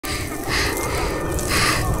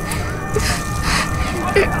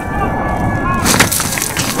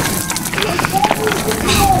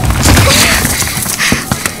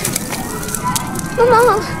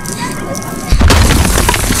Mama.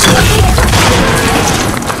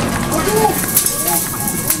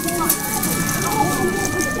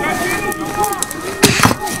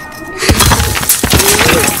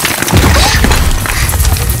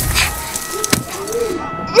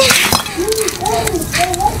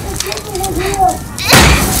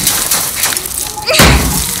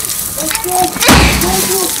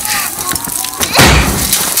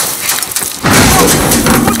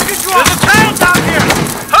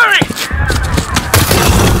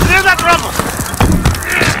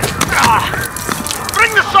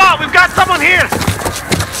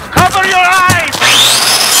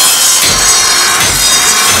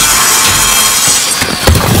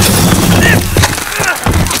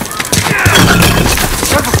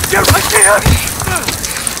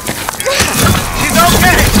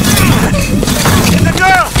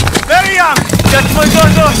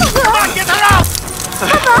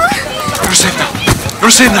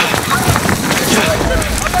 Rosina!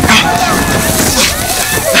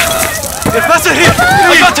 There's Buster here!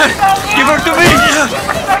 I got her! Give her to me!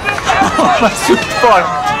 Oh, my sweet boy!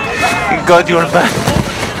 Thank God you're back.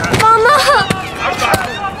 Mama!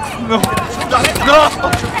 No! No!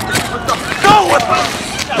 No!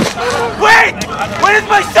 Wait! Where is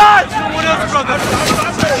my son?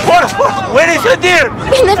 Where is your dear?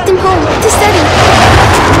 We left him home to study.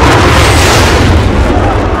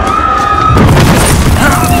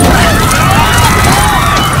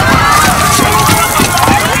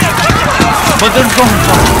 But they're gone.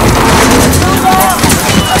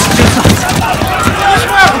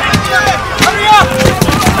 Hurry up!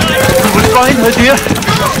 We will find her, dear,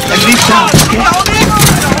 and leave town, okay?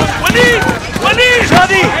 Walid!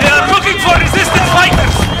 Shadi! They are looking for resistance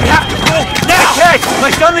fighters! We have to go now! Hey,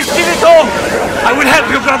 my son is still at home! I will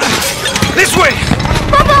help you, brother! This way!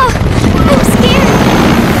 Papa! I'm scared!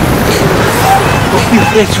 Don't be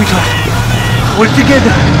afraid, sweetheart. We're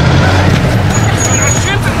together.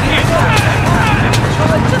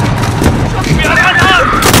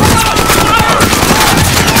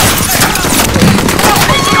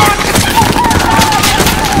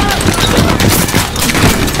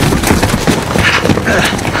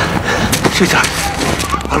 Sweetheart,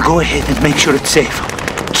 I'll go ahead and make sure it's safe.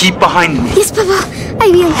 Keep behind me. Yes, Papa, I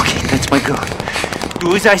will. Okay, that's my girl.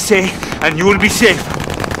 Do as I say, and you will be safe.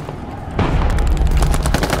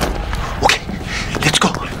 Okay, let's go.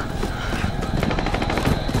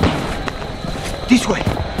 This way.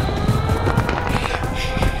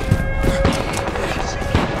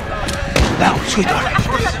 Now, sweetheart,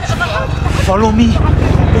 follow me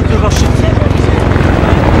with the Russians.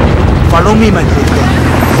 Follow me, my little girl.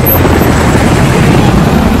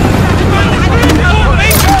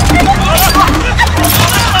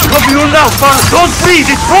 Cover you now, Farah. Don't breathe.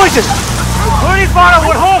 It's poison. Hurry, Farah.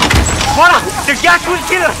 We're home. Farah, the gas will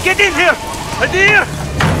kill us. Get in here. Adir!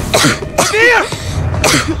 Adir!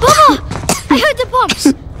 Papa! I heard the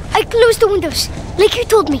pumps. I closed the windows, like you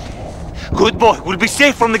told me. Good boy. We'll be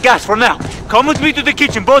safe from the gas for now. Come with me to the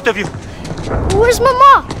kitchen, both of you. Where's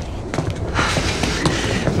Mama?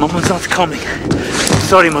 Mama's not coming.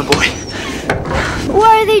 Sorry, my boy.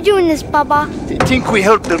 Why are they doing this, Papa? They think we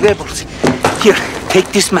helped the rebels. Here,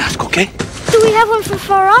 take this mask, okay? Do we have one for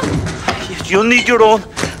Farah? Yes, you'll need your own.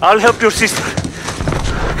 I'll help your sister.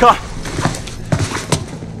 Come.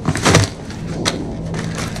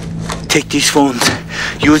 Take these phones.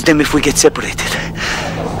 Use them if we get separated.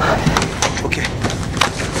 Okay.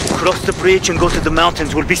 Cross the bridge and go to the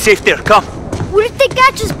mountains. We'll be safe there. Come. What if they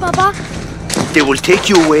catch us, Papa? They will take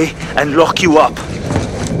you away and lock you up.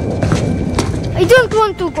 I don't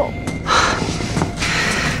want to go.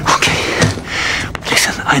 Okay.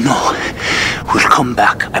 Listen, I know. We'll come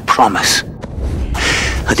back, I promise.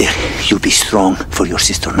 Adir, you be strong for your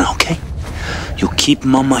sister now, okay? You keep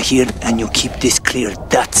Mama here and you keep this clear.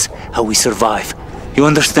 That's how we survive. You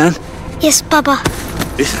understand? Yes, Papa.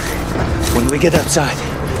 Listen, when we get outside,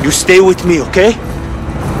 you stay with me, okay?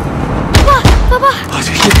 Papa! Papa!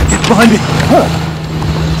 Get behind me!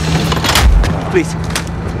 Please.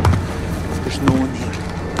 There's no one here.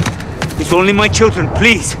 It's only my children,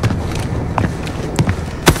 please.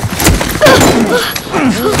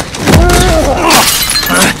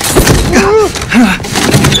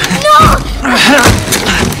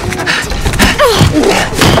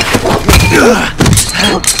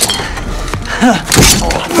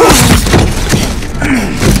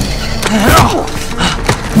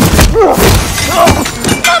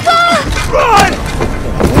 Run!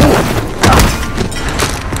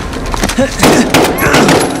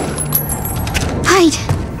 Hi. Hide.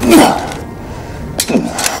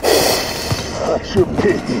 That's your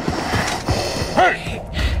pity. Hey!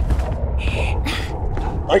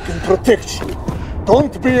 I can protect you.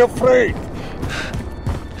 Don't be afraid.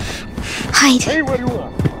 Hide. Stay where you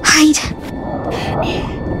are. Hide.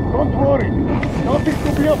 Don't worry. Nothing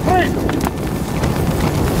to be afraid of.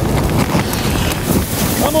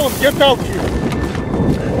 Come on, get out here.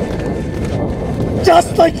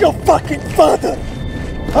 Just like your fucking father.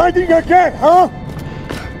 Hiding again, huh?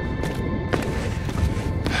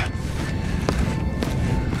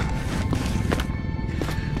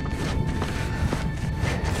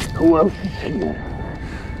 Who else is here?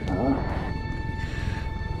 Huh?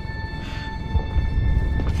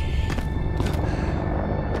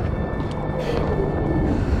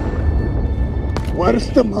 Where's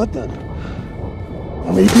the mother?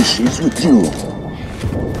 Maybe she's with you.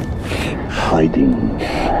 Hiding.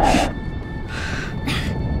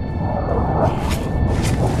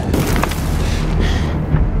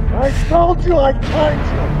 I told you I'd find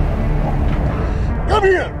you. Come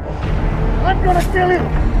here. I'm gonna kill you.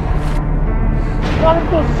 Trying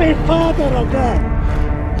to see father again.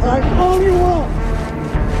 I'm all you want.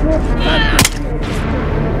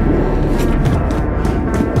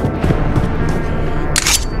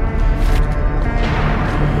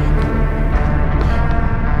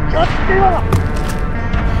 Just give up.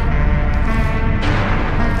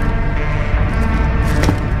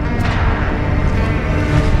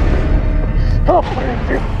 Stop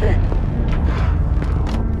resisting.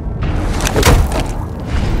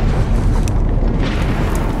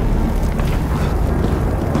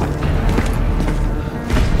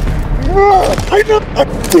 I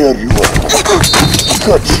dare you.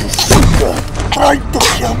 Got you, sucker. Trying to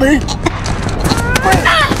kill me.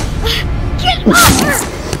 Kill him!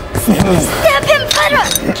 Stab him, Farah!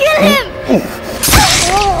 Kill him!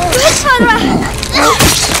 Good, Farah!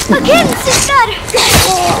 Again, sister!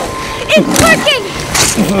 It's working!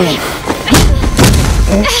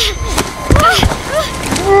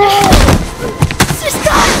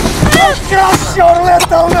 Sister! Just your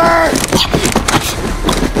little nerd!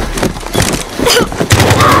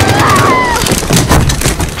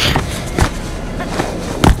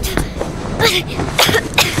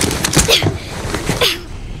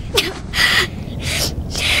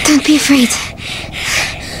 Don't be afraid.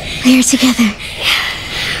 We are together.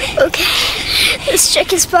 Okay. Let's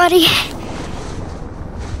check his body.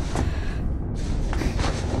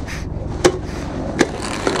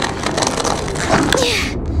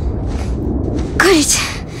 Got it.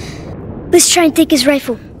 Let's try and take his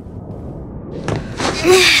rifle.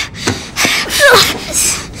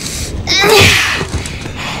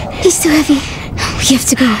 He's too heavy. We have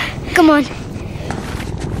to go. Come on.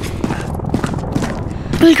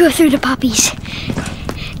 We'll go through the poppies.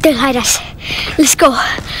 They'll hide us. Let's go.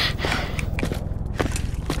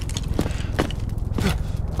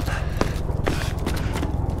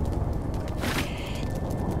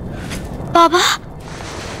 Baba?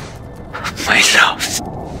 My love.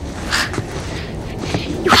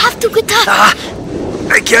 You have to get up.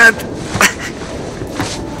 I can't.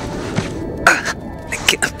 I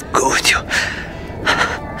can't go with you.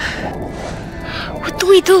 What do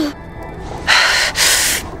we do?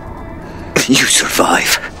 You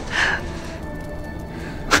survive.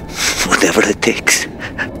 Whatever it takes.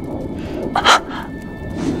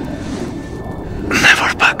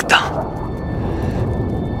 Never back down.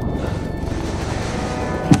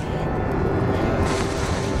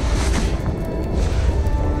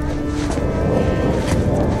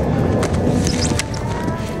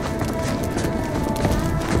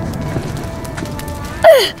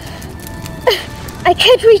 I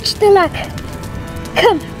can't reach the lock.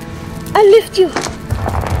 Come, I'll lift you.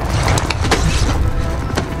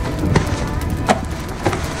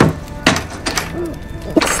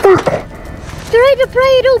 It's stuck. Try to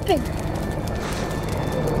pry it open.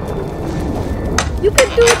 You can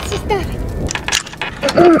do it, sister.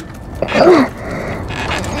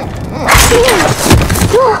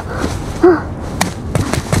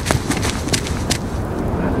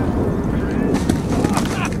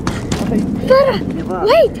 Farah,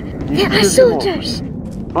 wait! There are soldiers.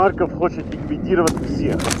 Марков хочет ликвидировать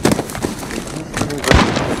всех.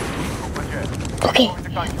 Okay,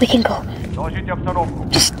 we can go.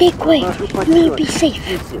 Just stay quiet. You will be safe.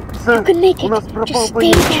 You can make it. Just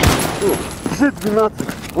stay there. 𝐁-12,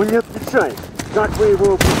 он не отвечает. Как вы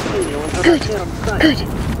его упустили? Он за Good, good.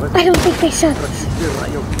 I don't think they saw us.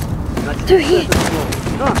 They're here.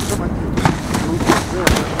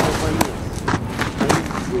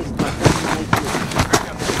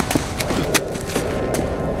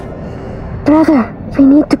 Brother, we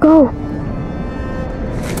need to go.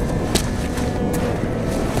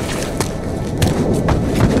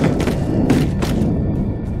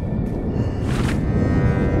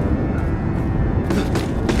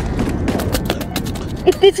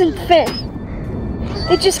 It isn't fair.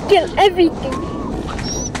 They just kill everything.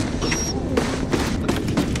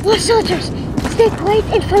 More soldiers, stay quiet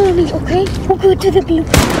and follow me, okay? We'll go to the blue,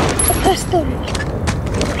 across the road.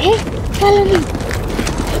 Okay? Follow me.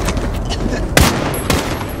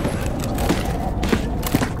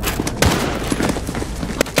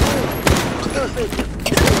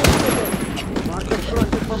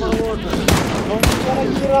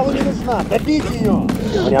 Не нужна, добить ее!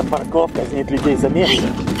 Говорят, парковка казнит людей за месяц.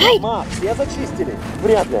 Дома все зачистили.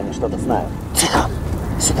 Вряд ли они что-то знают. Тихо!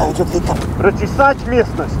 Сюда идет летом. Прочесать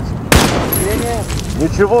местность.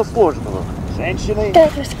 Ничего сложного. Женщины,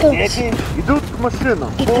 дети идут к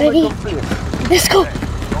машинам. Полный комплект. Let's go.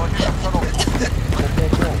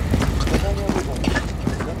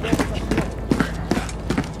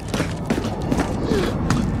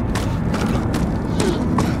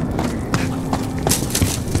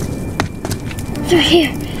 Through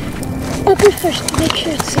here. I'll go first to make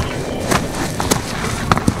sure it's safe.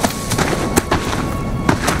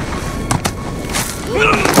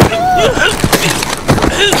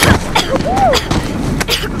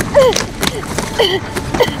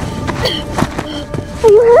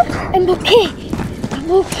 I'm okay.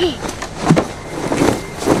 I'm okay.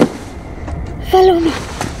 Follow me.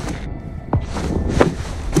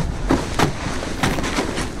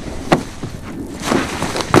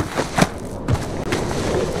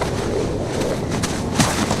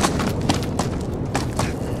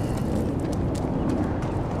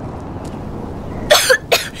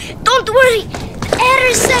 Don't worry. The air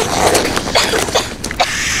is safe.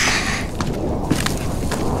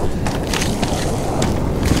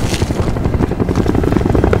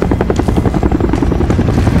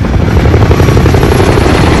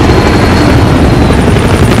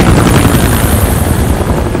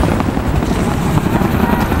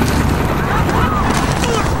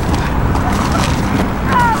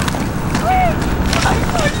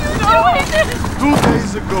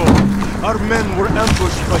 Our men were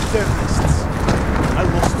ambushed by terrorists. I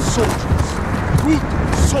lost soldiers. Good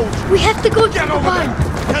soldiers. We have to go to the barn.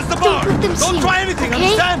 Against the Don't barn! let them see Don't us, try anything, okay?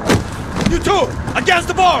 understand? You two! Against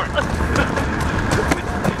the barn!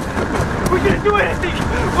 We didn't do anything!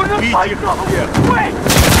 We're not fighting! Wait!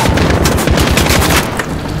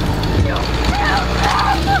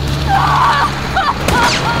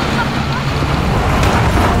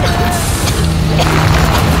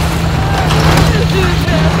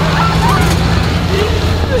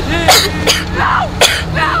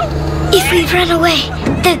 If we run away,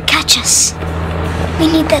 they'll catch us. We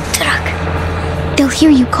need that truck. They'll hear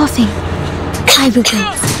you coughing. I will go.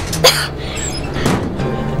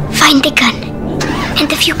 Find the gun.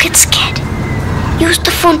 And if you get scared, use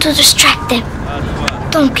the phone to distract them.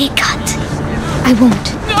 Don't get caught. I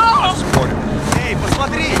won't. Эй,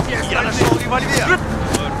 посмотри! Я нашел револьвер!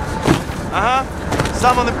 Ага.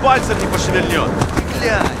 Сам он и пальцем не пошевельнет.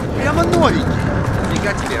 Глянь, прямо новенький.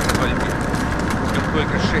 Фига тебе револьвер. В нем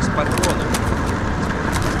только 6 патронов.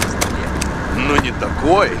 Ну не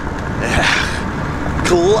такой. Эх,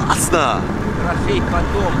 классно! Трофей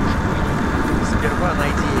потом уж будет. Сперва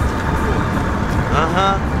найди эти патроны. Ага.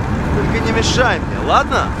 Только не мешай мне,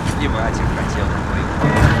 ладно? Сливать их хотел на твоих.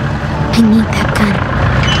 I need that gun.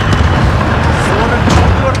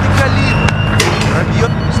 44-й калибр.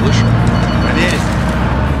 Пробьет. Слышал? Проверить.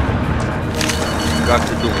 Как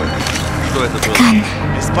ты думаешь, что это было? Gun.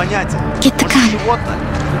 Без понятия. Get the Может, gun. животное?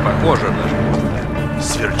 Не похоже на животное.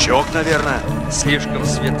 Сверчок, наверное. Слишком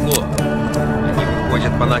светло. Они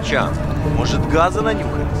выходят по ночам. Может, газа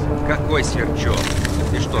нанюхать? Какой сверчок?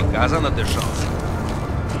 Ты что, газа надышался?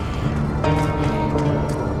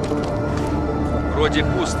 Вроде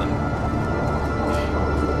пусто.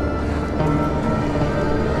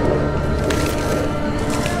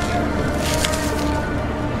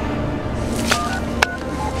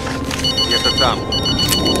 Где-то там.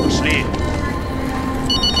 Пошли.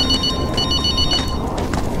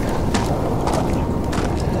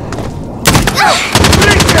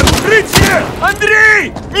 Укрытие! Укрытие!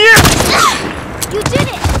 Андрей! Нет! You did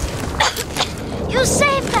it! You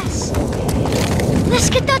saved us! Let's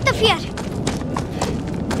get out of here!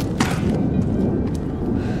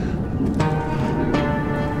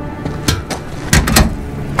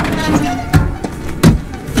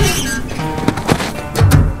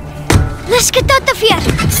 Let's get out of here!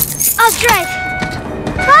 I'll drive!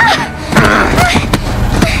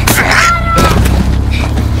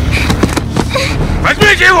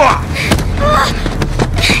 Возьмите его!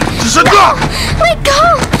 Жидок! Let go!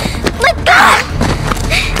 Let go!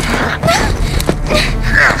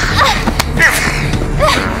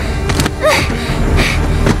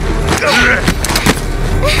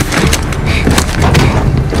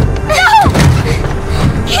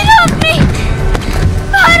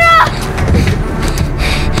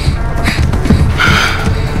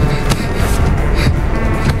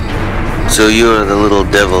 So you are the little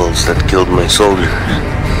devils that killed my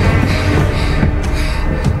soldiers.